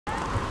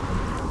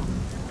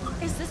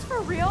Is this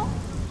for real?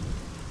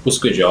 What's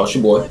good, y'all? It's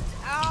your boy,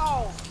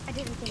 Ow! I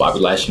didn't think Bobby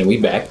Lash, and we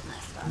back.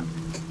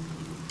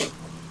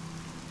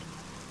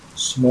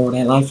 Some more of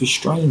that Life is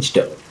Strange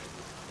stuff.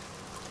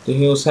 The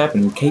hell's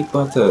happening? Kate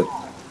about to...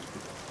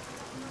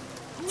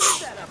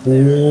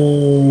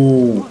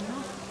 Ooh.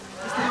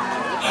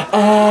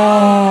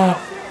 Ah!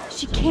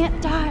 She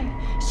can't die.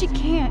 She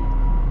can't.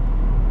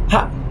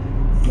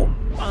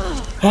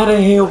 How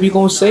the hell we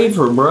gonna save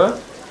her, bruh?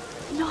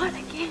 Not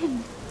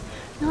again.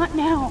 Not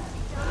now.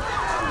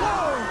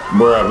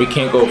 Bruh, we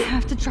can't go... I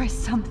have to try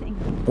something.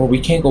 Well, we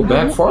can't go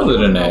back farther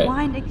than that.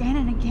 Rewind again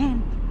and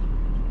again.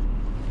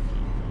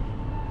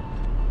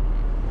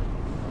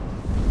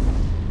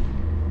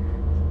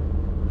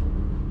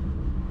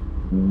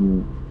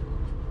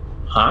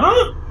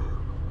 Huh?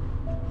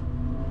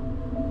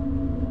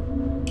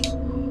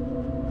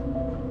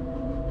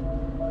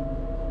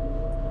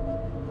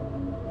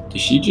 Did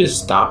she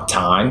just stop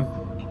time?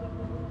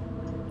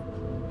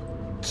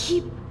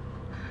 Keep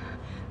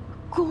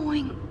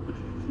going,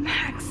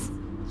 Max.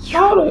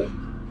 You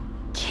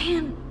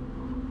Can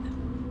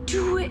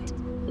do it.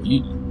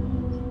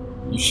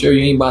 You sure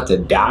you ain't about to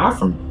die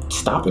from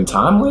stopping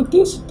time like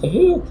this? What the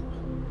hell?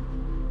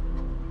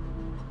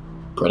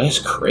 Bro, that's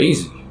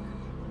crazy.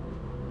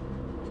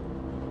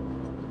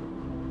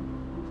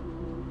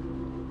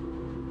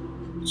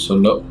 So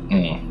no,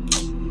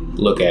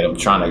 look at him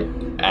trying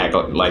to act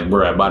like,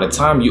 bro. By the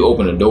time you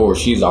open the door,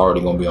 she's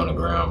already gonna be on the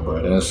ground,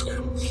 bro. That's.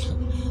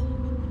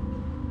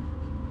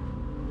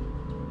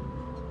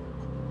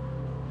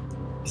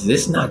 Is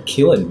this not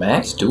killing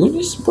Max doing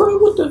this, bro?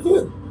 What the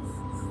hell?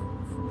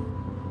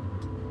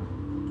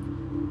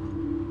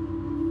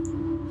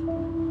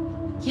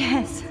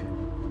 Yes.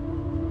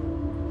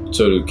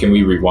 So can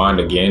we rewind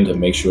again to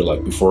make sure,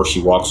 like, before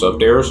she walks up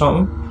there or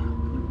something?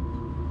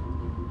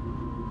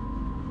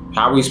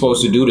 How are we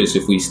supposed to do this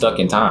if we stuck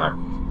in time?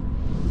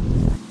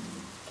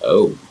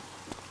 Oh.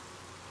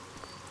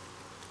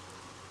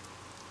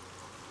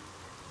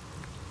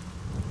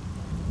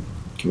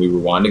 Can we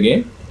rewind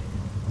again?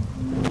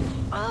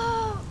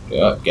 Oh.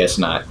 Yeah, guess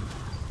not.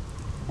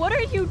 What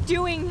are you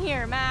doing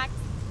here, Max?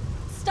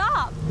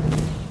 Stop.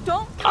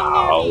 Don't come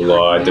near Oh me.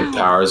 Lord, the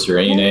powers are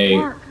in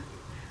a.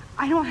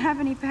 I don't have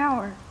any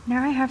power.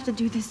 Now I have to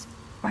do this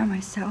by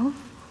myself.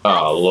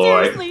 Oh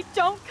Lord. Seriously,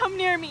 don't come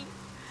near me.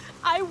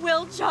 I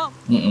will jump.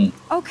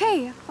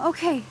 Okay.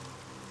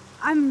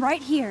 I'm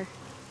right here.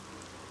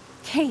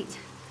 Kate,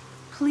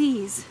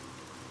 please.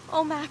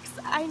 Oh, Max,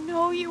 I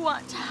know you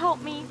want to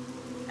help me.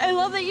 I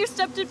love that you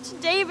stepped up to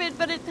David,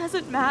 but it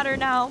doesn't matter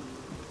now.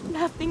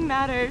 Nothing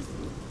matters.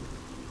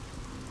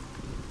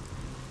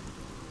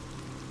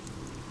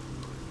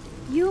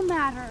 You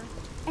matter,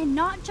 and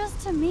not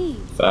just to me.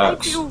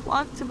 Facts. I do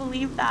want to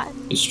believe that.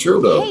 It's true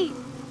though. Kate,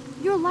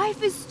 your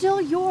life is still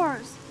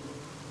yours.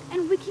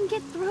 And we can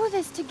get through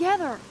this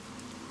together.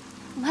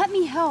 Let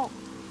me help.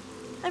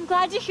 I'm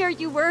glad to hear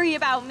you worry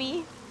about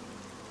me.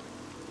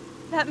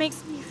 That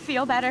makes me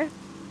feel better.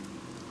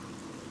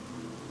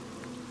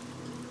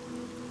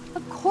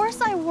 Of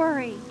course I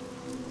worry.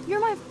 You're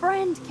my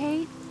friend,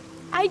 Kate.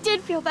 I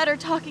did feel better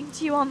talking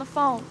to you on the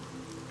phone.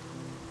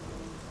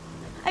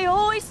 I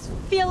always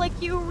feel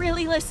like you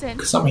really listen.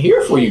 Cause I'm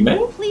here for you,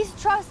 man. Please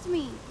trust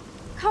me.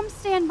 Come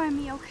stand by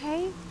me,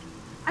 okay?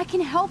 I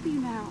can help you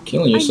now.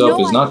 Killing yourself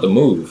is not the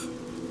move.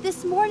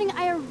 This morning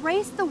I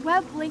erased the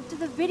web link to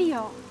the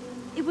video.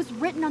 It was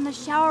written on the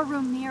shower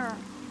room mirror.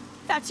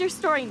 That's your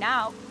story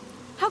now.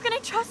 How can I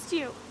trust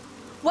you?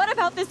 What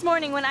about this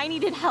morning when I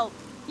needed help?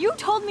 You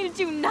told me to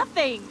do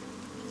nothing.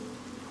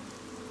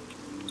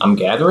 I'm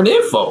gathering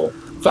info.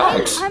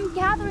 Facts. I'm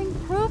gathering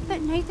proof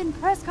that Nathan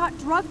Prescott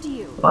drugged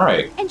you.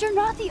 Alright. And you're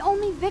not the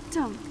only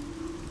victim.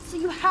 So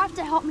you have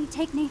to help me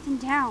take Nathan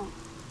down.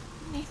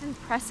 Nathan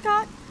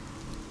Prescott?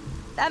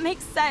 That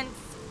makes sense.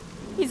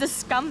 He's a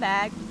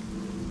scumbag.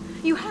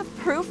 You have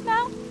proof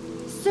now?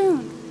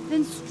 Soon,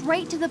 then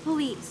straight to the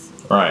police.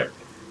 Right.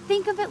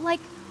 Think of it like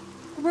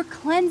we're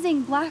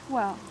cleansing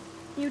Blackwell.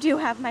 You do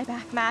have my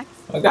back, Max.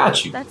 I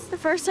got you. That's the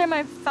first time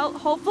I've felt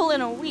hopeful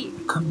in a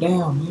week. Come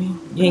down, man.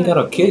 You ain't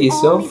gotta kill We all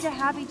yourself. need to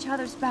have each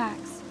other's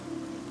backs.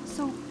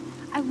 So,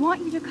 I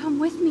want you to come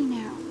with me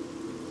now.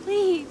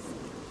 Please.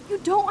 You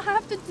don't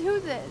have to do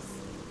this.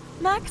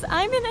 Max,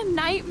 I'm in a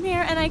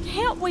nightmare and I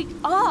can't wake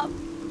up.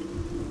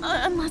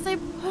 Unless I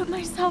put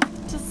myself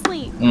to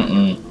sleep.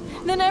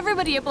 Then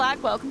everybody at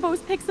Blackwell can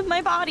post pics of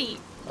my body.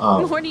 Oh.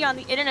 I'm already on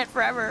the internet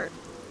forever.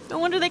 No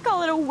wonder they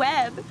call it a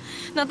web.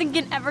 Nothing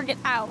can ever get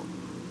out.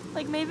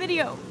 Like my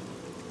video.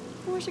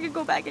 I wish I could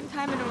go back in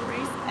time and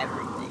erase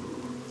everything.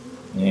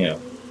 Yeah.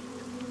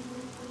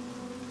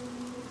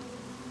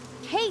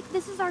 Kate,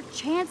 this is our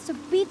chance to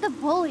beat the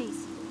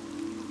bullies.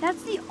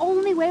 That's the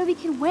only way we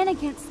can win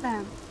against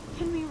them.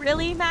 Can we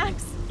really,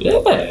 Max?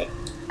 Yeah.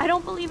 I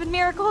don't believe in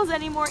miracles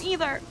anymore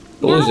either.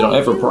 Bullies Now don't I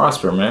ever do.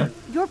 prosper, man.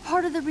 You're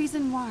part of the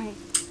reason why.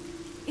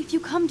 If you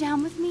come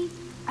down with me,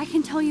 I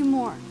can tell you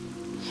more.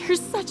 You're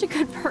such a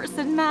good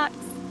person, Max.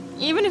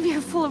 Even if you're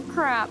full of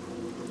crap.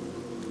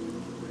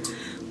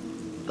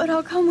 But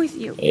I'll come with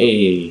you.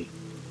 Hey.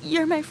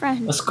 You're my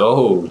friend. Let's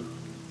go.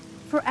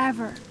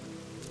 Forever.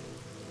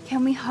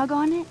 Can we hug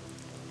on it?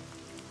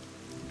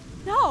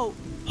 No.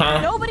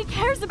 Huh? Nobody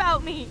cares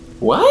about me.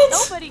 What?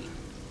 Nobody.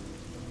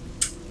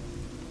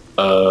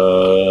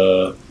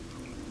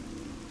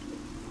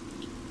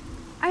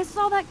 I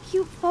saw that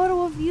cute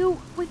photo of you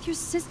with your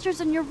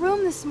sisters in your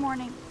room this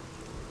morning.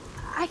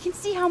 I can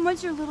see how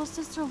much your little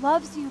sister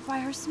loves you by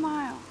her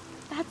smile.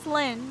 That's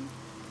Lynn.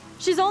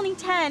 She's only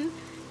 10.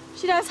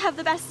 She does have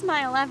the best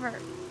smile ever.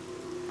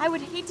 I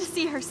would hate to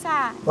see her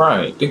sad.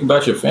 Right. Think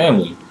about your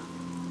family.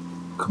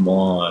 Come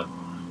on.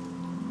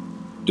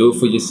 Do it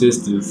for your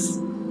sisters.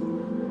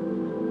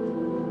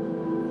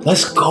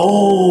 Let's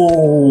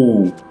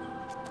go.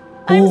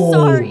 I'm Ooh.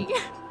 sorry.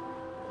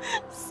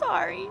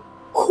 Sorry.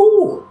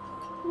 Ooh.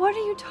 What are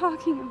you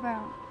talking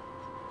about?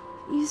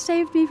 You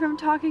saved me from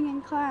talking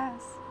in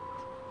class.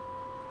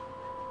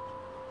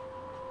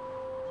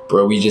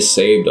 Bro, we just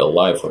saved a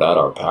life without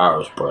our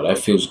powers, bro. That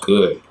feels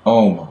good.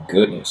 Oh my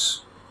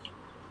goodness.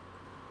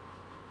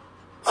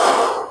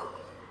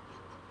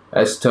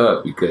 That's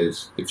tough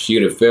because if she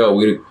would have failed,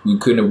 we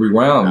couldn't have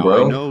rewound, Now,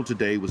 bro. I know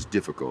today was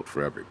difficult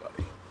for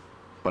everybody,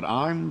 but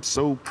I'm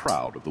so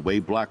proud of the way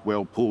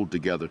Blackwell pulled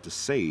together to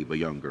save a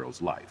young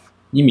girl's life.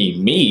 You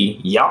mean me?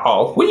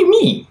 Y'all? What do you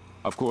mean?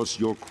 Of course,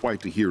 you're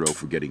quite the hero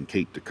for getting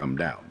Kate to come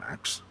down,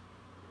 Max.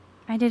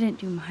 I didn't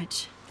do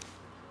much.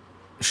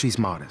 She's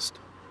modest.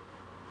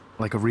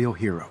 Like a real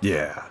hero.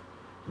 Yeah,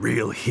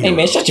 real hero. Hey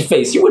man, shut your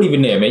face. You weren't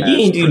even there, man. You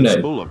ain't do nothing. As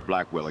principal of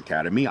Blackwell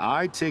Academy,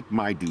 I take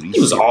my duties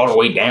He was all the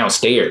seriously. way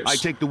downstairs. I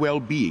take the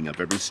well-being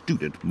of every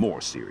student more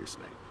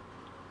seriously.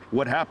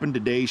 What happened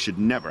today should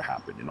never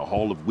happen in a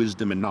hall of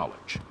wisdom and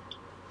knowledge.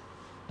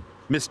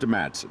 Mr.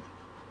 Madsen,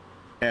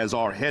 as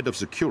our head of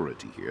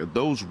security here,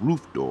 those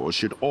roof doors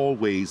should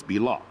always be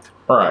locked.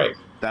 Right.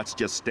 That's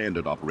just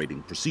standard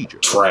operating procedure.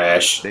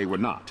 Trash. They were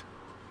not.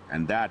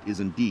 And that is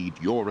indeed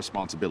your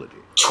responsibility.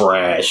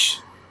 Trash.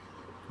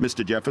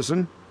 Mr.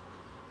 Jefferson,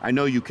 I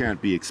know you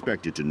can't be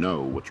expected to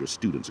know what your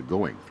students are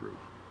going through.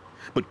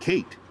 But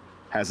Kate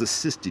has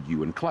assisted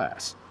you in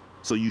class,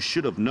 so you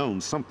should have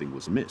known something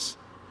was amiss.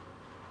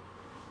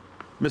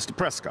 Mr.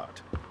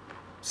 Prescott,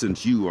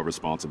 since you are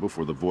responsible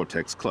for the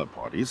Vortex Club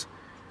parties,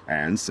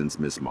 and since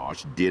Miss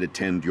Marsh did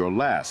attend your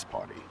last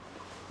party,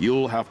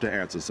 you'll have to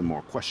answer some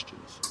more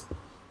questions.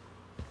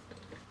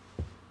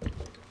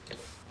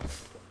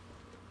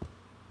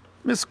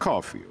 Miss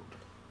Caulfield,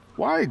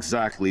 why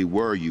exactly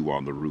were you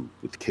on the roof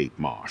with Kate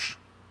Marsh?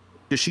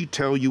 Did she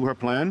tell you her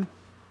plan?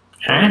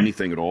 Or Huh?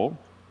 anything at all?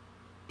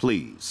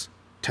 Please,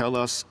 tell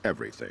us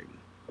everything.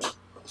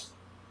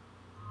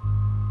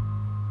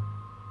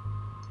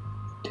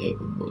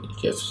 David Willie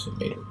Jefferson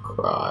made her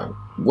cry.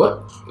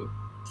 What?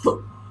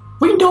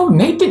 We know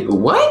Nathan.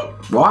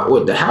 What?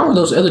 What? How are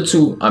those other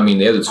two? I mean,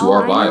 the other two All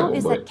are I know viable,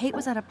 is but that Kate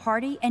was at a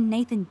party and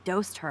Nathan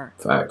dosed her.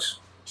 facts.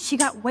 She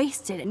got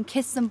wasted and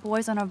kissed some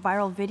boys on a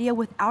viral video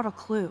without a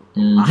clue.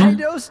 I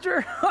dosed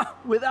her?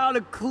 Without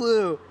a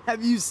clue.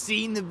 Have you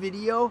seen the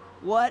video?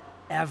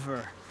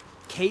 Whatever.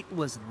 Kate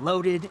was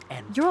loaded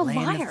and You're a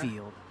playing liar. the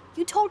field.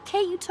 You told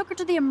Kate you took her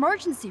to the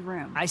emergency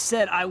room. I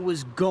said I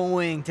was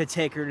going to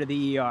take her to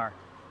the ER.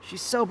 She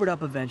sobered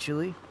up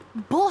eventually.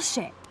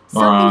 Bullshit.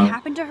 Something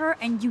happened to her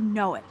and you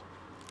know it.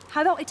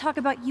 How about we talk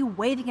about you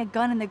waving a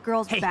gun in the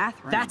girls' Hey,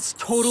 bathroom? that's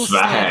total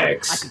slander.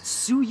 Facts. I could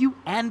sue you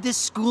and this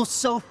school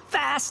so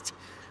fast.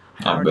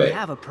 I I already bet.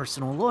 have a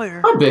personal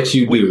lawyer. I bet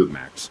you Wait, do.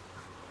 Max.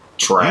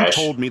 Trash.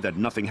 You told me that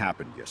nothing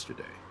happened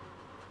yesterday.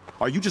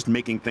 Are you just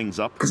making things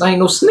up? Because I ain't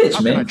no snitch, How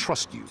can I man.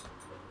 trust you?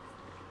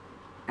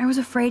 I was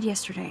afraid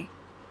yesterday,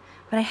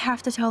 but I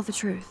have to tell the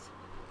truth.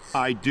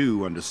 I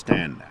do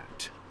understand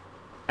that.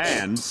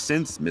 And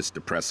since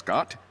Mr.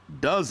 Prescott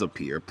does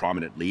appear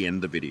prominently in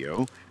the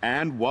video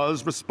and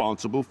was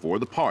responsible for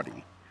the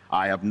party,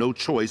 I have no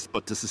choice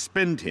but to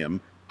suspend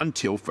him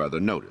until further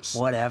notice.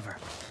 Whatever.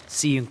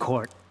 See you in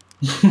court.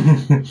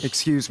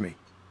 Excuse me.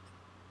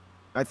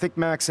 I think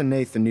Max and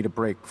Nathan need a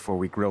break before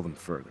we grill them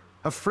further.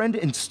 A friend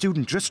and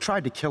student just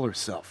tried to kill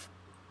herself.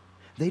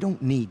 They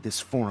don't need this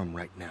forum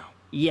right now.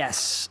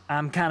 Yes,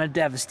 I'm kind of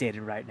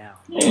devastated right now.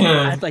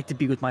 Yeah. I'd like to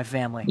be with my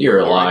family. You're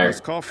a All right, liar. Miss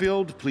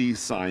Caulfield, please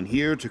sign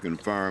here to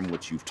confirm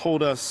what you've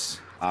told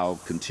us. I'll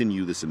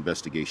continue this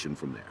investigation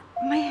from there.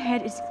 My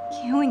head is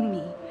killing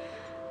me,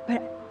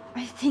 but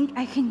I think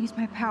I can use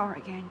my power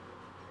again.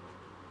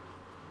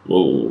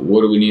 Well,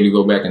 what do we need to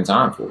go back in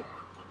time for?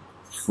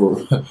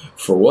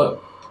 For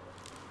what?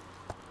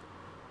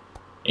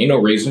 Ain't no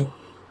reason.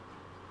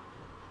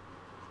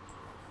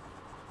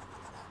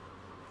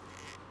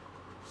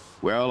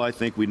 Well, I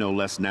think we know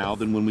less now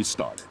than when we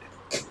started.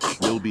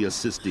 We'll be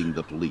assisting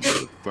the police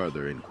with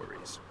further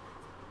inquiries.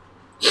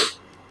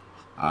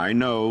 I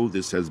know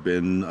this has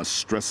been a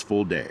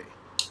stressful day.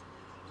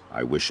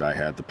 I wish I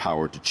had the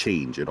power to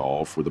change it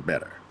all for the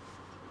better.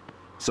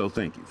 So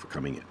thank you for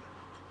coming in.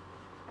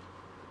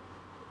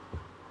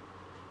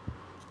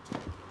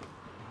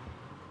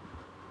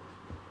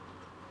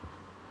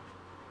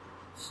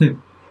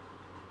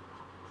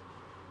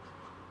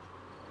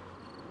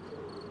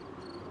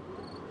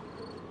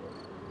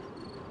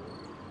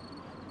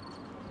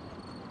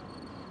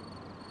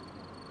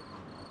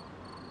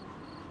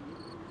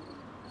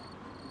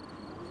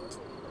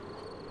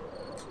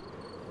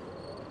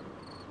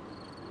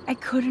 I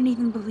couldn't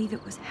even believe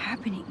it was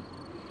happening.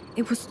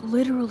 It was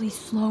literally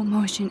slow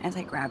motion as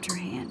I grabbed her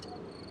hand.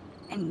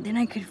 And then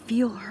I could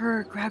feel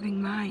her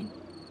grabbing mine.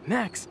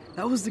 Max,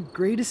 that was the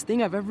greatest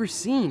thing I've ever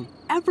seen.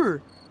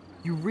 Ever!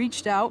 You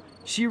reached out,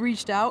 she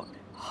reached out,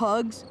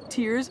 hugs,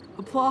 tears,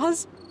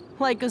 applause.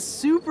 Like a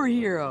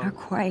superhero. Not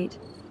quite.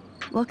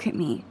 Look at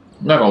me.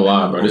 I'm not gonna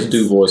lie, bro. This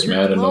dude voice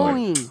mad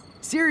annoying. Glowing.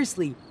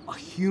 Seriously, a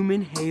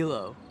human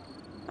halo.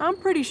 I'm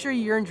pretty sure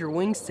you earned your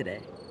wings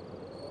today.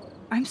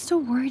 I'm still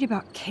worried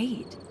about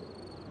Kate.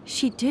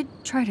 She did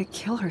try to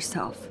kill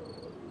herself.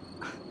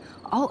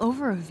 All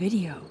over a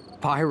video.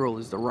 Viral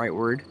is the right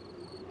word.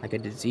 Like a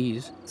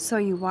disease. So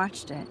you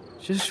watched it?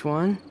 Just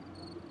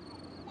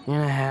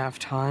 1.5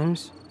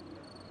 times.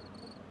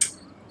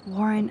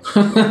 Warren.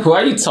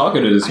 Why are you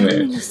talking to this I don't man?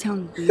 mean to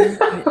sound weird,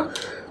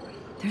 but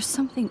there's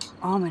something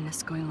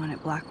ominous going on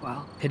at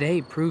Blackwell.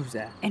 Today proves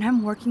that. And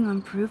I'm working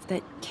on proof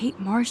that Kate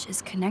Marsh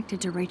is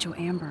connected to Rachel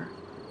Amber.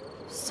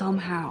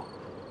 Somehow.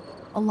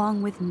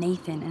 Along with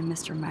Nathan and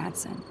Mr.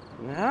 Madsen.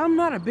 I'm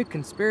not a big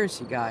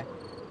conspiracy guy,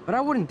 but I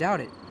wouldn't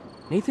doubt it.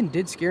 Nathan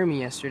did scare me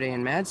yesterday,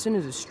 and Madsen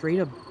is a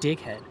straight-up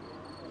dickhead.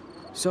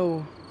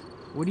 So,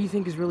 what do you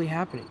think is really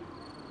happening?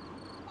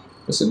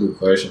 That's a good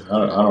question.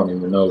 I don't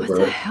even know, bro.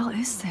 What the hell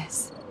is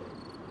this?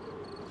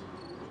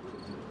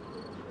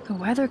 The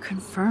weather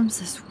confirms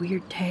this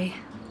weird day.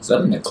 Is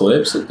that an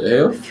eclipse? What the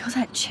hell? Feel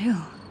that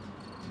chill.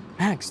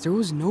 Max, there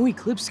was no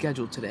eclipse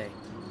scheduled today.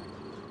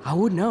 I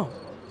would know.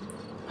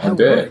 I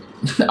bet.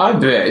 I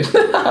bet.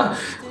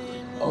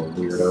 Oh,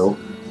 weirdo.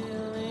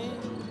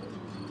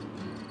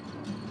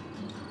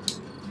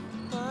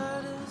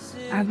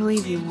 I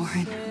believe you,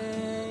 Warren.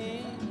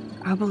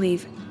 I'll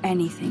believe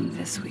anything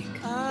this week.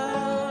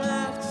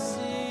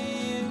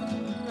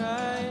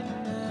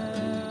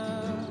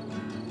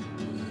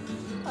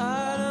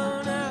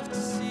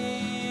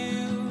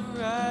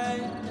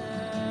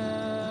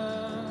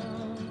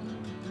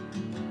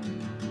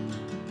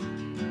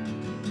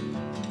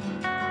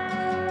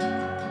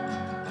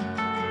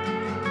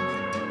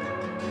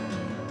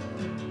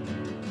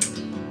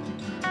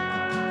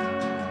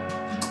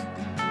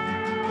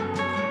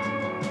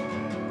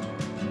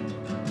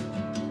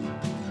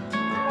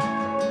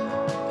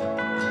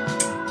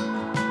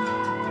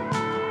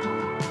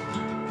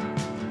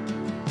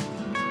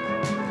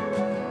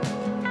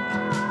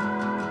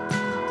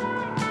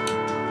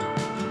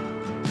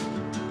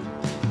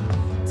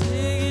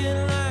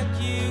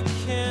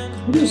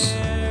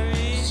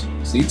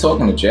 Is he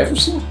talking to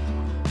Jefferson?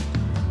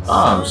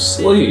 I'm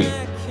asleep.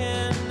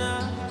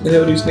 What the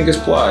hell are these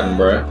niggas plotting,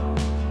 bruh?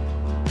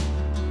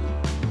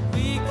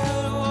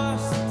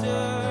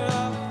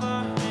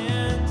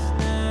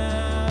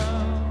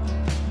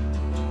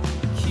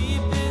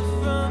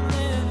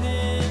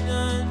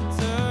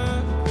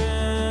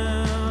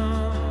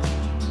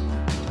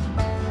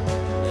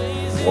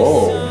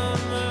 Whoa.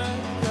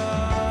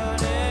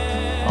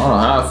 I don't know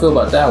how I feel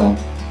about that one.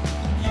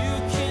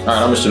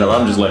 Alright, I'm just shut up.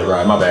 I'm just let it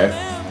ride. My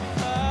bad.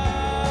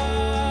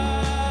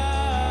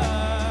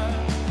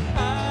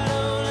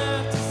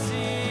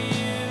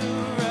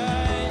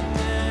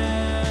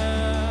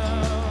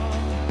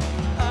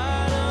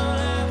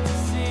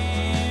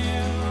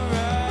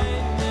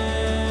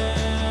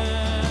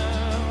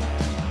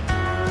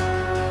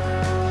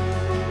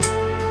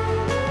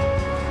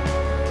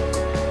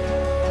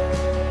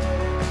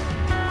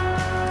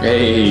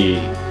 Hey.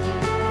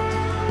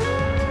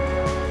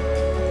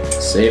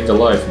 Saved a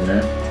life,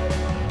 man.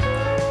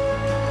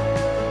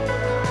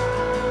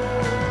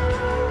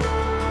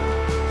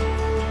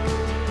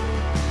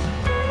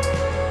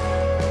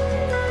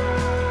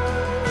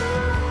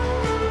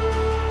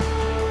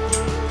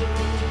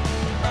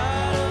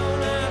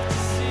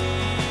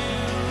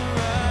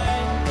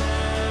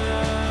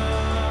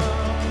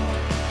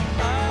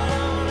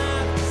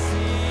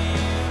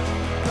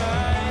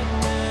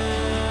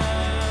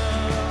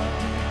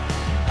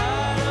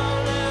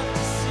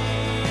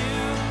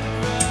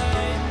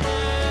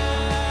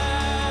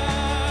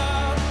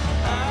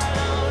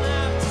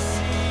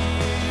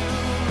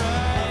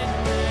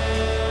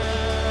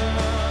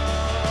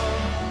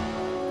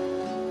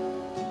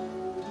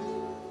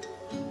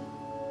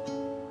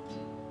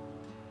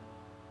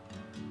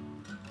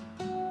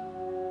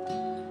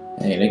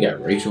 Hey, they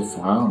got Rachel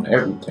file and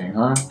everything,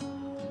 huh?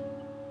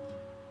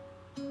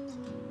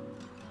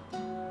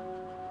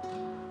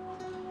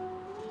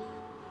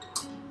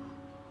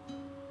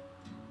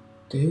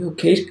 The hell,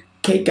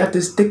 Kate got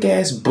this thick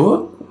ass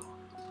book?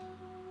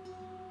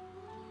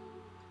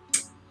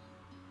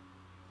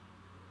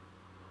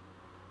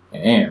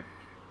 Damn.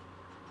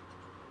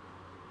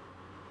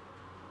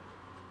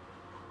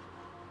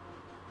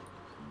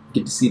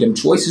 Get to see them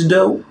choices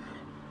though.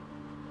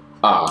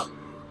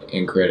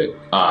 In credit.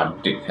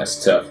 Dude,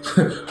 that's tough.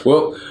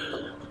 Well,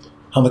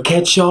 I'ma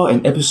catch y'all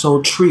in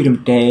episode 3 of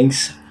them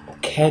things.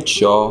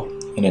 Catch y'all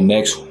in the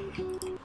next one.